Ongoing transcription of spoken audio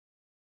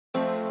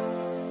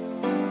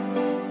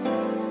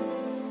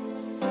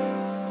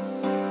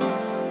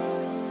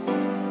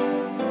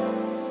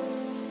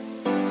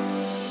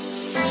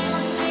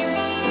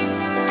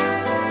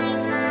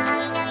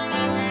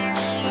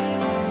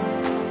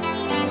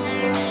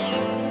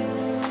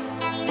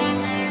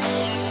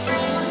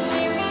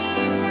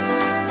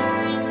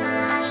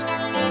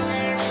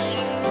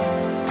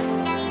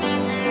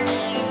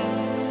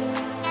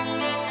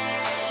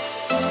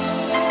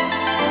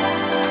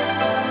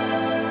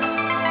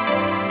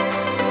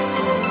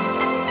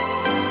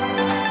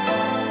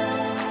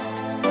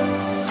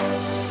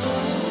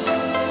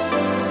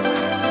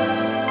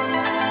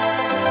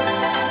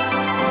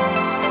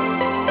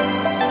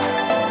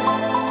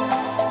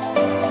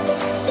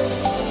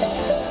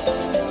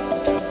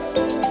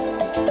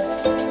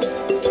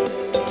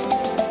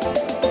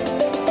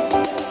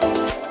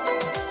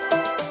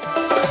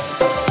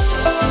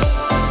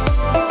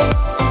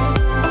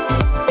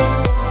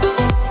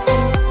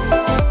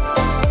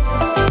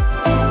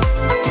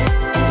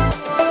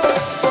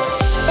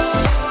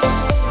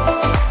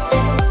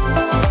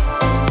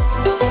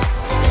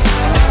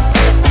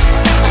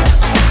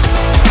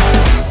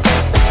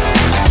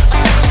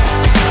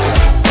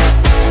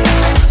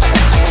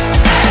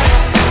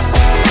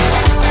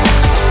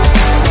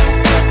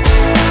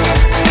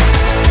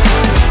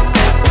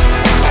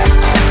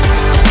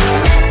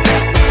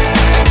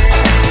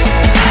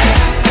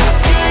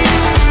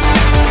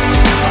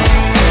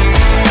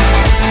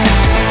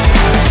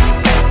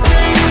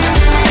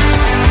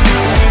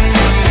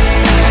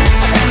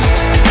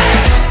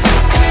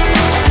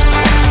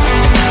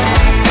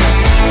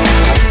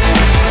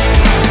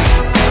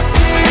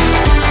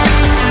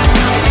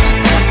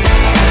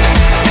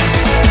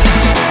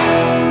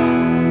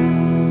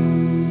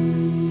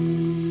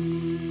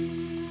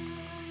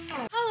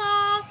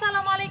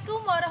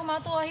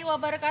warahmatullahi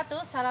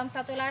wabarakatuh. Salam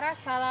satu laras,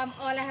 salam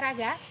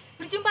olahraga.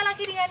 Berjumpa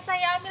lagi dengan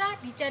saya Amilah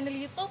di channel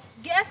YouTube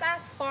Gsa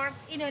Sport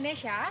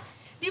Indonesia,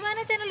 di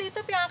mana channel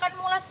YouTube yang akan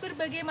mengulas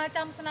berbagai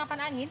macam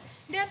senapan angin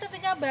dan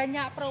tentunya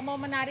banyak promo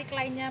menarik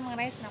lainnya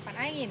mengenai senapan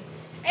angin.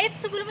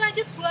 Sebelum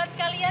lanjut, buat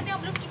kalian yang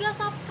belum juga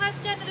subscribe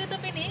channel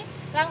YouTube ini,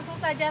 langsung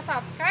saja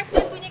subscribe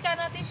dan bunyikan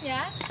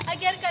notifnya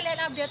agar kalian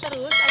update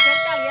terus, agar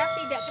kalian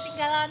tidak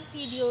ketinggalan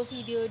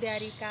video-video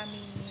dari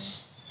kami.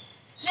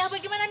 Nah,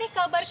 bagaimana nih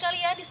kabar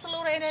kalian di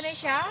seluruh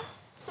Indonesia?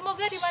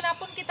 Semoga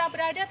dimanapun kita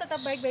berada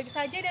tetap baik-baik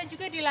saja dan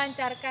juga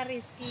dilancarkan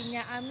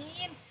rezekinya,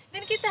 amin.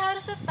 Dan kita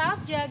harus tetap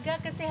jaga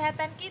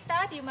kesehatan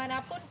kita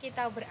dimanapun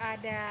kita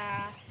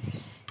berada.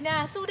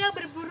 Nah, sudah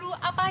berburu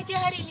apa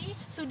aja hari ini?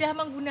 Sudah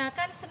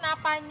menggunakan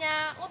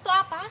senapannya untuk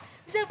apa?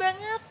 Bisa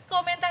banget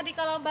komentar di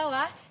kolom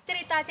bawah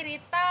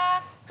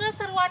cerita-cerita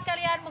keseruan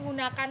kalian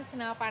menggunakan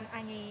senapan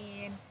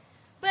angin.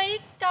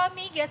 Baik,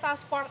 kami Gsa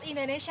Sport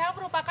Indonesia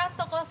merupakan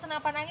toko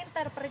senapan angin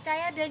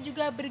terpercaya dan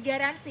juga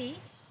bergaransi.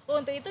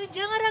 Untuk itu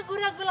jangan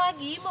ragu-ragu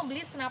lagi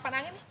membeli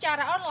senapan angin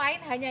secara online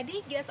hanya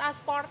di Gsa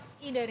Sport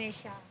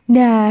Indonesia.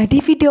 Nah,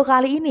 di video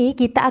kali ini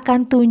kita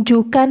akan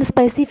tunjukkan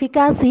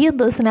spesifikasi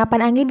untuk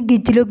senapan angin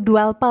Gejluk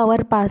Dual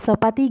Power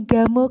Pasopati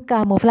Gamo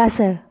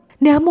Camoflase.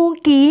 Nah,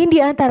 mungkin di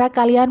antara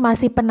kalian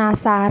masih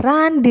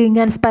penasaran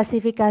dengan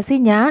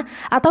spesifikasinya,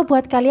 atau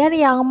buat kalian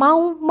yang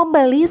mau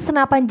membeli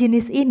senapan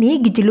jenis ini,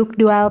 Gejluk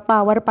Dual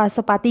Power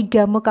Pasopati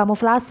Gamo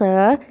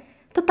Camoflase,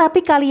 tetapi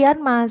kalian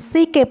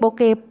masih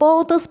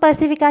kepo-kepo untuk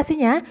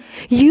spesifikasinya,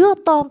 yuk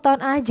tonton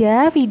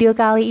aja video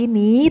kali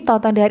ini,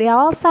 tonton dari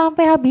awal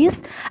sampai habis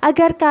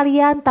agar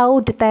kalian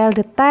tahu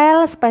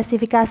detail-detail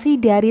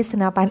spesifikasi dari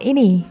senapan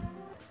ini.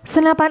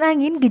 Senapan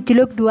angin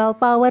Gejluk Dual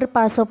Power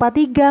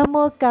Pasopati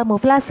Gamo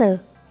Camoflase.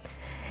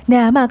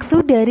 Nah,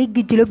 maksud dari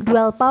Gejluk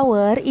Dual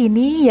Power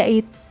ini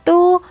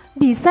yaitu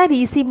bisa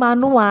diisi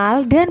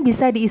manual dan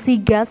bisa diisi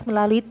gas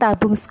melalui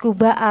tabung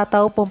scuba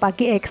atau pompa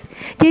GX.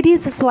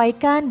 Jadi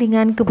sesuaikan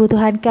dengan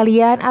kebutuhan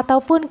kalian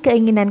ataupun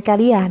keinginan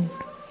kalian.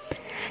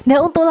 Nah,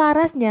 untuk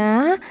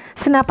larasnya,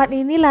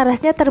 senapan ini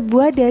larasnya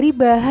terbuat dari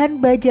bahan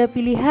baja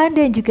pilihan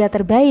dan juga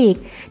terbaik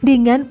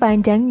dengan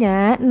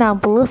panjangnya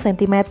 60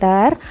 cm,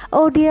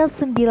 OD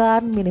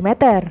 9 mm.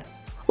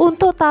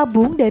 Untuk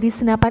tabung dari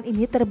senapan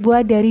ini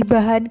terbuat dari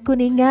bahan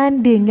kuningan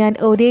dengan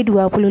OD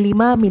 25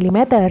 mm.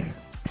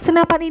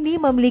 Senapan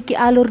ini memiliki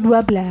alur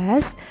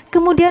 12.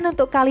 Kemudian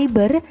untuk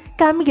kaliber,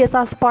 kami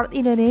Gsa Sport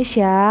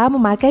Indonesia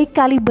memakai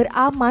kaliber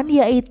aman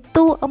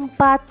yaitu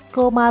 4,5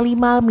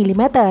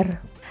 mm.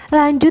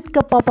 Lanjut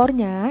ke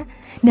popornya.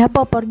 Nah,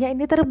 popornya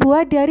ini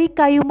terbuat dari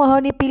kayu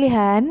mahoni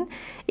pilihan.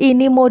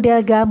 Ini model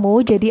Gamo,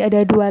 jadi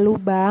ada 2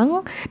 lubang.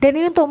 Dan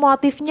ini untuk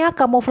motifnya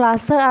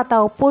kamuflase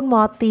ataupun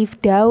motif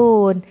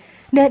daun.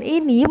 Dan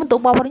ini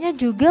untuk popornya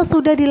juga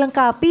sudah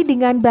dilengkapi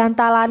dengan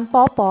bantalan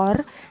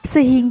popor,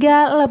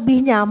 sehingga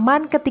lebih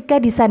nyaman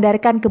ketika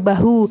disandarkan ke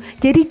bahu.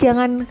 Jadi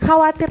jangan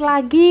khawatir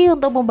lagi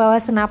untuk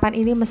membawa senapan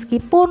ini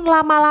meskipun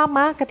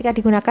lama-lama ketika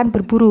digunakan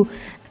berburu,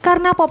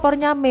 karena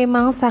popornya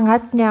memang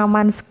sangat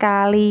nyaman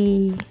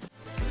sekali.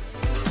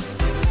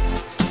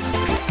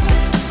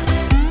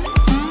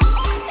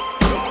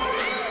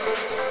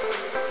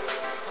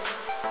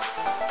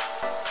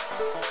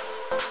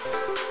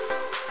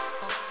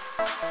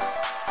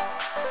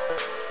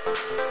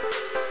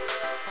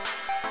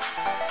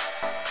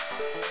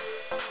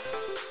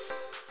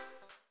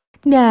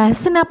 Nah,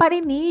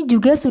 senapan ini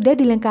juga sudah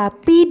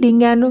dilengkapi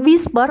dengan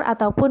whisper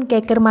ataupun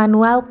keker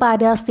manual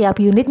pada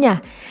setiap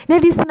unitnya. Nah,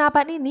 di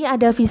senapan ini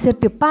ada visir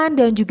depan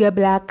dan juga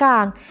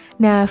belakang.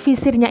 Nah,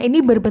 visirnya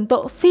ini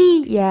berbentuk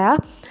V ya.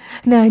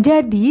 Nah,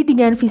 jadi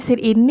dengan visir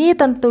ini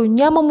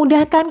tentunya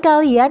memudahkan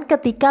kalian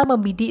ketika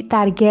membidik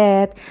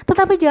target.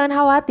 Tetapi jangan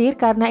khawatir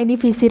karena ini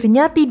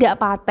visirnya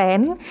tidak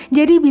paten,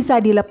 jadi bisa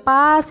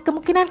dilepas.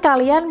 Kemungkinan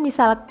kalian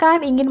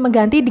misalkan ingin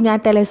mengganti dengan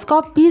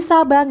teleskop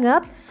bisa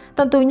banget.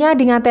 Tentunya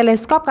dengan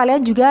teleskop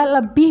kalian juga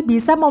lebih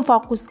bisa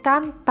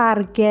memfokuskan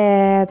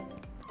target.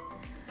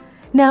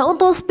 Nah,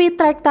 untuk speed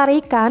track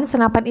tarikan,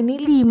 senapan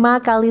ini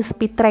 5 kali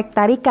speed track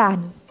tarikan.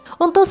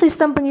 Untuk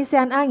sistem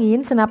pengisian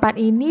angin, senapan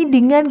ini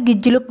dengan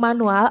Gejluk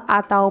manual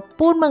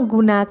ataupun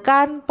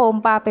menggunakan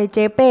pompa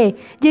PCP.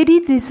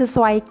 Jadi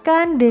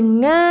disesuaikan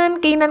dengan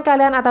keinginan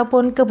kalian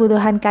ataupun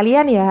kebutuhan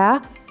kalian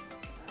ya.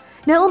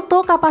 Nah,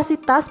 untuk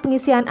kapasitas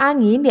pengisian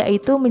angin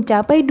yaitu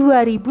mencapai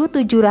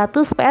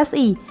 2700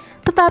 PSI.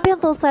 Tetapi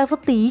untuk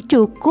safety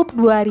cukup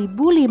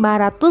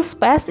 2500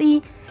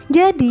 PSI.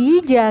 Jadi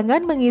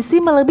jangan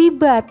mengisi melebihi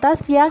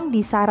batas yang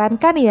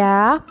disarankan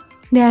ya.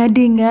 Nah,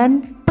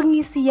 dengan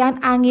pengisian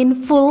angin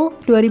full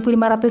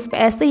 2500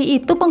 PSI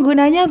itu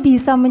penggunanya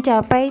bisa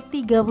mencapai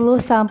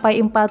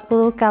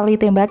 30-40 kali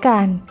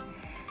tembakan.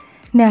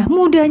 Nah,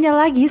 mudahnya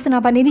lagi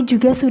senapan ini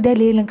juga sudah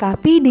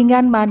dilengkapi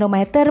dengan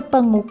manometer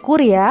pengukur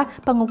ya,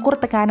 pengukur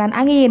tekanan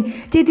angin.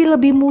 Jadi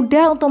lebih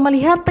mudah untuk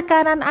melihat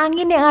tekanan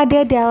angin yang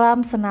ada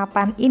dalam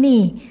senapan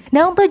ini.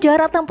 Nah, untuk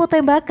jarak tempuh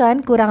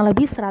tembakan kurang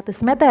lebih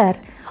 100 meter.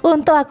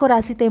 Untuk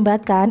akurasi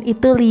tembakan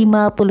itu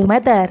 50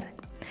 meter.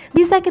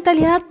 Bisa kita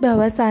lihat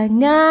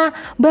bahwasannya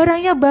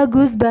barangnya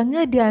bagus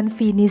banget dan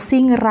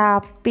finishing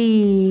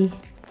rapi.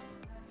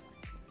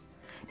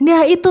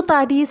 Nah, itu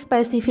tadi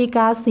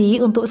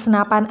spesifikasi untuk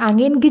senapan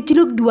angin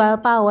Gejluk Dual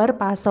Power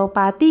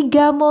Pasopati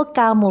Gamo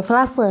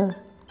Camoflase.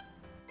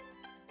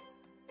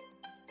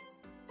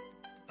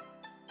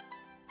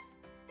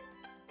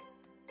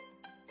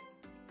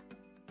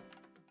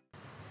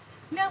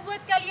 Nah,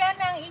 buat kalian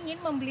yang ingin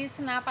membeli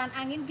senapan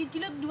angin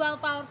Gejluk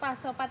Dual Power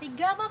Pasopati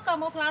Gamo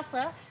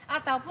Camoflase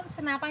ataupun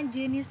senapan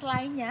jenis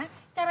lainnya,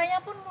 caranya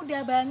pun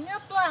mudah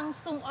banget,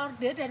 langsung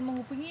order dan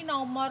menghubungi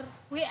nomor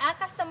WA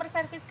customer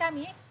service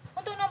kami.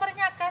 Untuk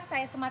nomornya akan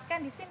saya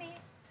sematkan di sini.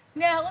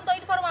 Nah, untuk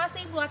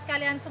informasi buat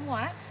kalian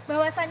semua,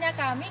 bahwasannya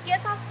kami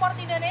Gsa Sport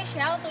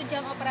Indonesia untuk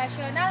jam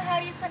operasional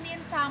hari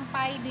Senin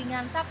sampai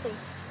dengan Sabtu.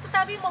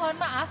 Tetapi mohon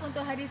maaf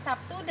untuk hari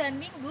Sabtu dan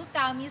Minggu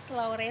kami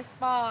slow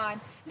respon.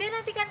 Dan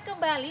nantikan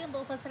kembali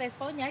untuk first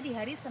responnya di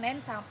hari Senin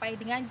sampai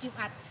dengan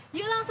Jumat.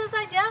 Yuk langsung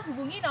saja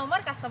hubungi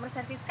nomor customer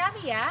service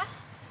kami ya.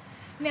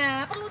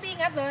 Nah, perlu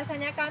diingat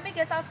bahwasanya kami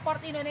Gsa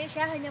Sport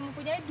Indonesia hanya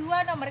mempunyai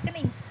 2 nomor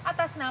rekening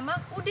atas nama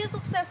Ude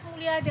Sukses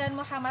Mulia dan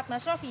Muhammad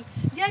Masrofi.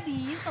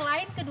 Jadi,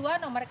 selain kedua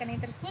nomor rekening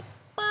tersebut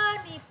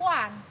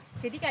penipuan.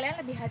 Jadi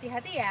kalian lebih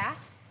hati-hati ya.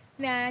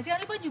 Nah,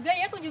 jangan lupa juga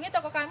ya kunjungi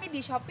toko kami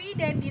di Shopee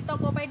dan di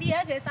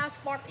Tokopedia Gsa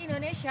Sport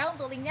Indonesia.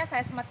 Untuk linknya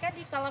saya sematkan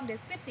di kolom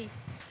deskripsi.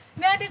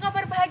 Nah, ada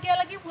kabar bahagia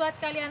lagi buat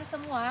kalian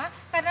semua,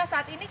 karena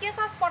saat ini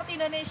Gsa Sport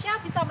Indonesia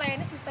bisa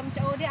melayani sistem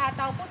COD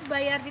ataupun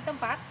bayar di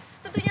tempat,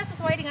 tentunya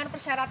sesuai dengan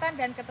persyaratan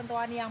dan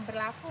ketentuan yang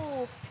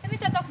berlaku. Ini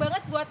cocok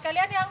banget buat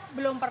kalian yang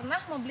belum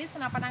pernah membeli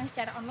senapan angin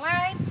secara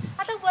online,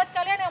 atau buat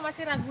kalian yang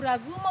masih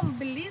ragu-ragu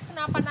membeli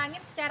senapan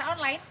angin secara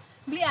online.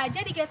 Beli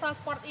aja di Gsa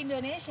Sport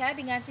Indonesia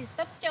dengan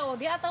sistem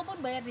COD ataupun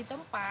bayar di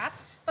tempat.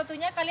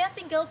 Tentunya kalian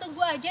tinggal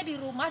tunggu aja di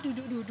rumah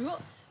duduk-duduk,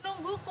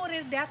 nunggu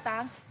kurir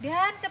datang,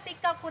 dan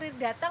ketika kurir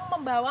datang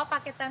membawa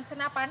paketan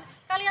senapan,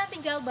 kalian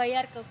tinggal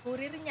bayar ke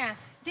kurirnya.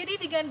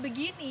 Jadi dengan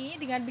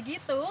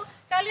begitu,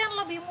 kalian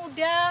lebih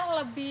mudah,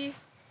 lebih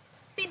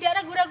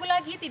tidak ragu-ragu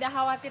lagi, tidak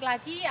khawatir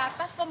lagi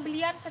atas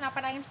pembelian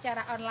senapan angin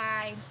secara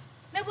online.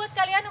 Nah, buat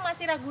kalian yang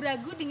masih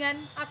ragu-ragu dengan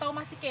atau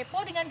masih kepo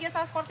dengan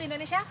Gsa Sport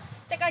Indonesia,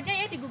 cek aja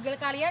ya di Google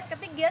kalian,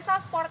 ketik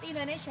Gsa Sport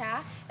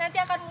Indonesia, nanti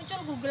akan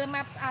muncul Google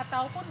Maps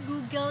ataupun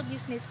Google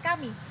Bisnis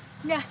kami.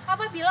 Nah,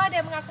 apabila ada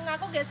yang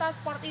mengaku-ngaku Gsa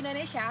Sport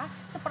Indonesia,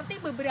 seperti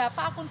beberapa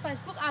akun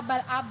Facebook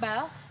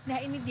abal-abal, nah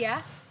ini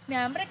dia.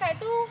 Nah, mereka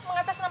itu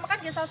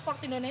mengatasnamakan Gsa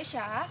Sport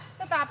Indonesia,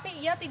 tetapi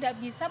ia tidak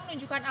bisa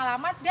menunjukkan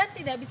alamat dan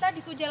tidak bisa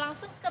dikuja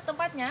langsung ke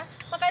tempatnya,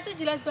 maka itu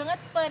jelas banget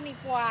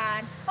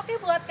penipuan. Oke,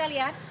 buat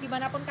kalian,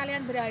 dimanapun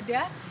kalian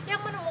berada,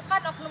 yang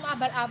menemukan oknum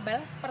abal-abal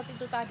seperti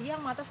itu tadi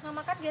yang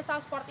mengatasnamakan Gsa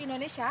Sport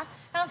Indonesia,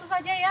 langsung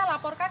saja ya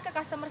laporkan ke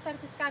customer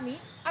service kami,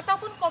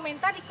 ataupun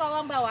komentar di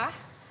kolom bawah,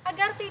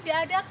 agar tidak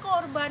ada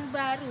korban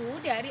baru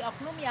dari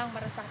oknum yang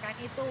meresahkan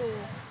itu.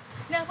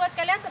 Nah, buat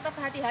kalian tetap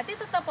hati-hati,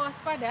 tetap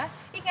waspada,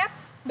 ingat,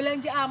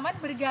 belanja aman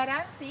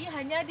bergaransi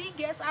hanya di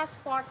Gsa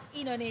Sport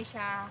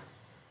Indonesia.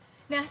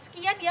 Nah,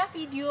 sekian ya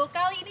video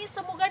kali ini.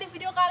 Semoga di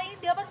video kali ini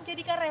dapat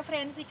menjadikan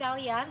referensi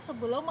kalian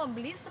sebelum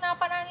membeli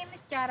senapan angin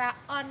secara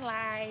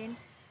online.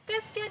 Oke,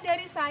 sekian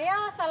dari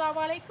saya.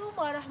 Wassalamualaikum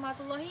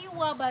warahmatullahi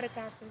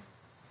wabarakatuh.